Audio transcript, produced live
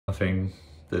I think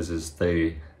this is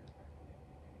day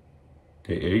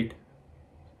 8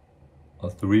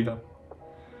 of the rehab.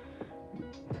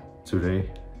 Today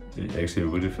it actually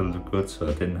really felt good, so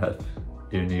I didn't have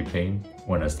any pain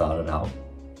when I started out,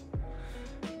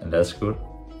 and that's good.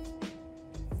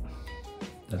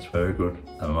 That's very good.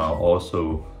 I'm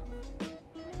also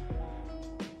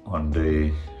on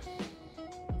this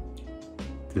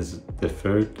is the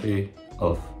 3rd day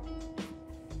of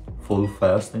full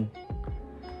fasting,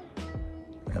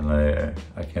 and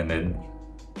I can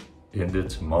end it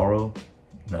tomorrow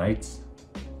night.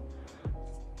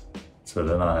 So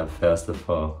then I have fasted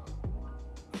for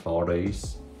 4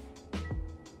 days.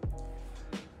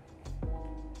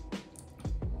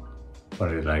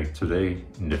 But like today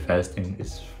in the fasting,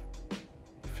 it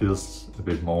feels a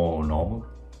bit more normal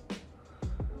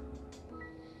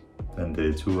than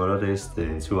the 2 other days.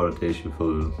 The 2 other days you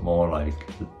feel more like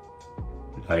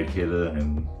lightheaded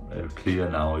and clear.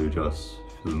 Now you're just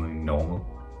feeling normal,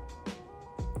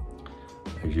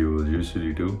 like you would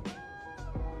usually do.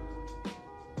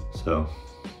 So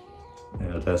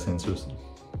yeah, that's interesting.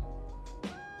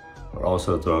 We're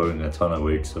also throwing a ton of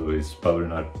weight, so it's probably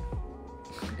not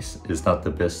it's not the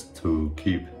best to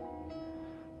keep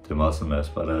the muscle mass,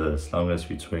 but as long as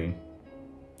we train,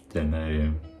 then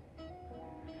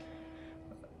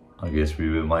I guess we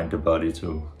remind the body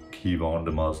to keep on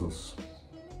the muscles.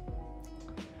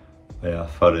 Yeah,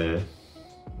 for the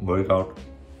workout,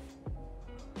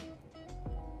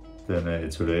 then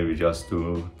today we just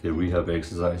do the rehab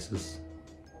exercises,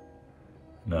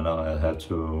 and then I have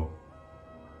to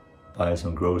buy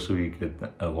some grocery, get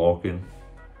a walk in.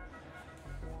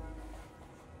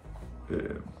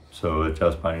 So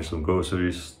just buying some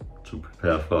groceries to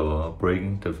prepare for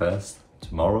breaking the fast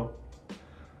tomorrow,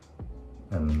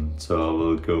 and so I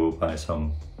will go buy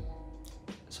some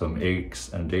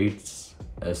eggs and dates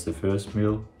as the first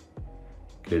meal,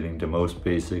 getting the most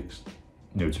basic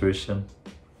nutrition,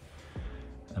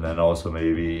 and then also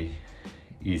maybe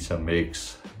eat some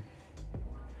eggs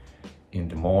in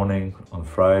the morning on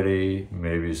Friday,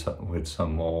 maybe with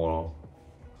some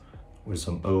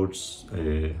oats,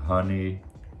 honey,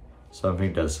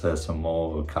 something that has some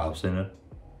more carbs in it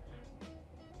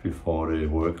before the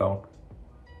workout,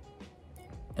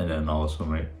 and then also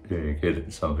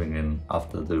get something in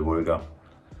after the workout.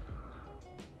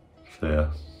 So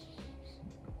yeah,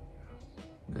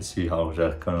 let's see how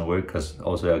that's gonna work, because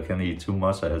also I can't eat too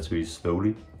much, I have to eat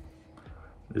slowly.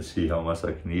 Let's see how much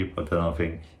I can eat, but then I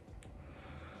think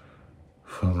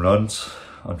from lunch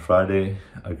on Friday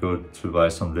I go to buy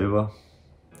some liver,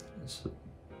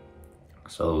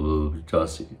 so we'll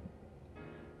just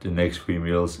the next 3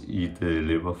 meals eat the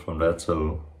liver from that.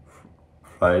 So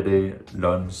Friday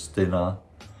lunch, dinner,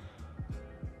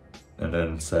 and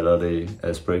then Saturday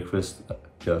as breakfast,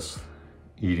 just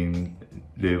eating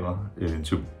liver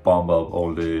to bump up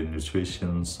all the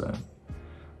nutritions and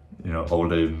all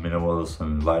the minerals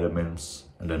and vitamins,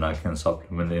 and then I can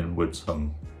supplement in with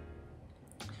some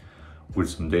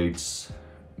dates,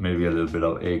 maybe a little bit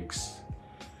of eggs,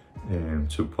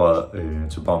 to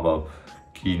bump up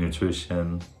key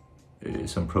nutrition,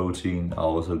 some protein. I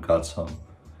also got some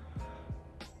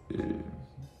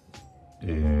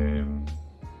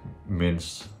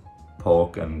minced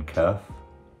pork and calf,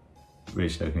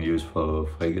 which I can use for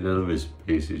frikadelle, which is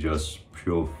basically just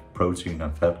pure protein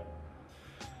and fat.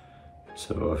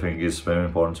 So I think it's very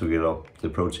important to get up the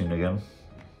protein again.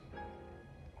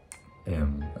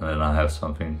 And then I have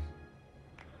something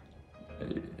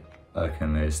I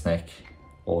can snack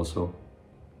also,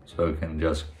 so I can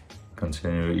just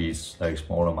continue to eat like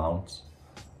small amounts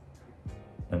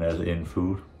and add in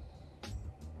food.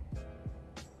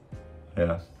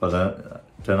 Yeah, but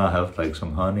then I have like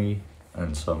some honey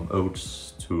and some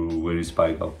oats to really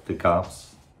spike up the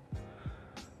carbs.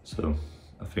 So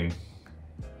I think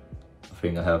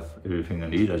I have everything I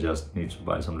need. I just need to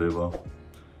buy some liver,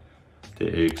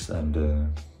 the eggs, and the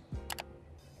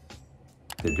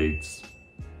dates.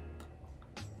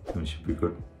 It should be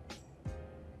good.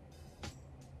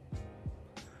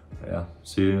 Yeah,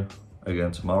 see you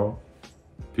again tomorrow.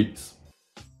 Peace.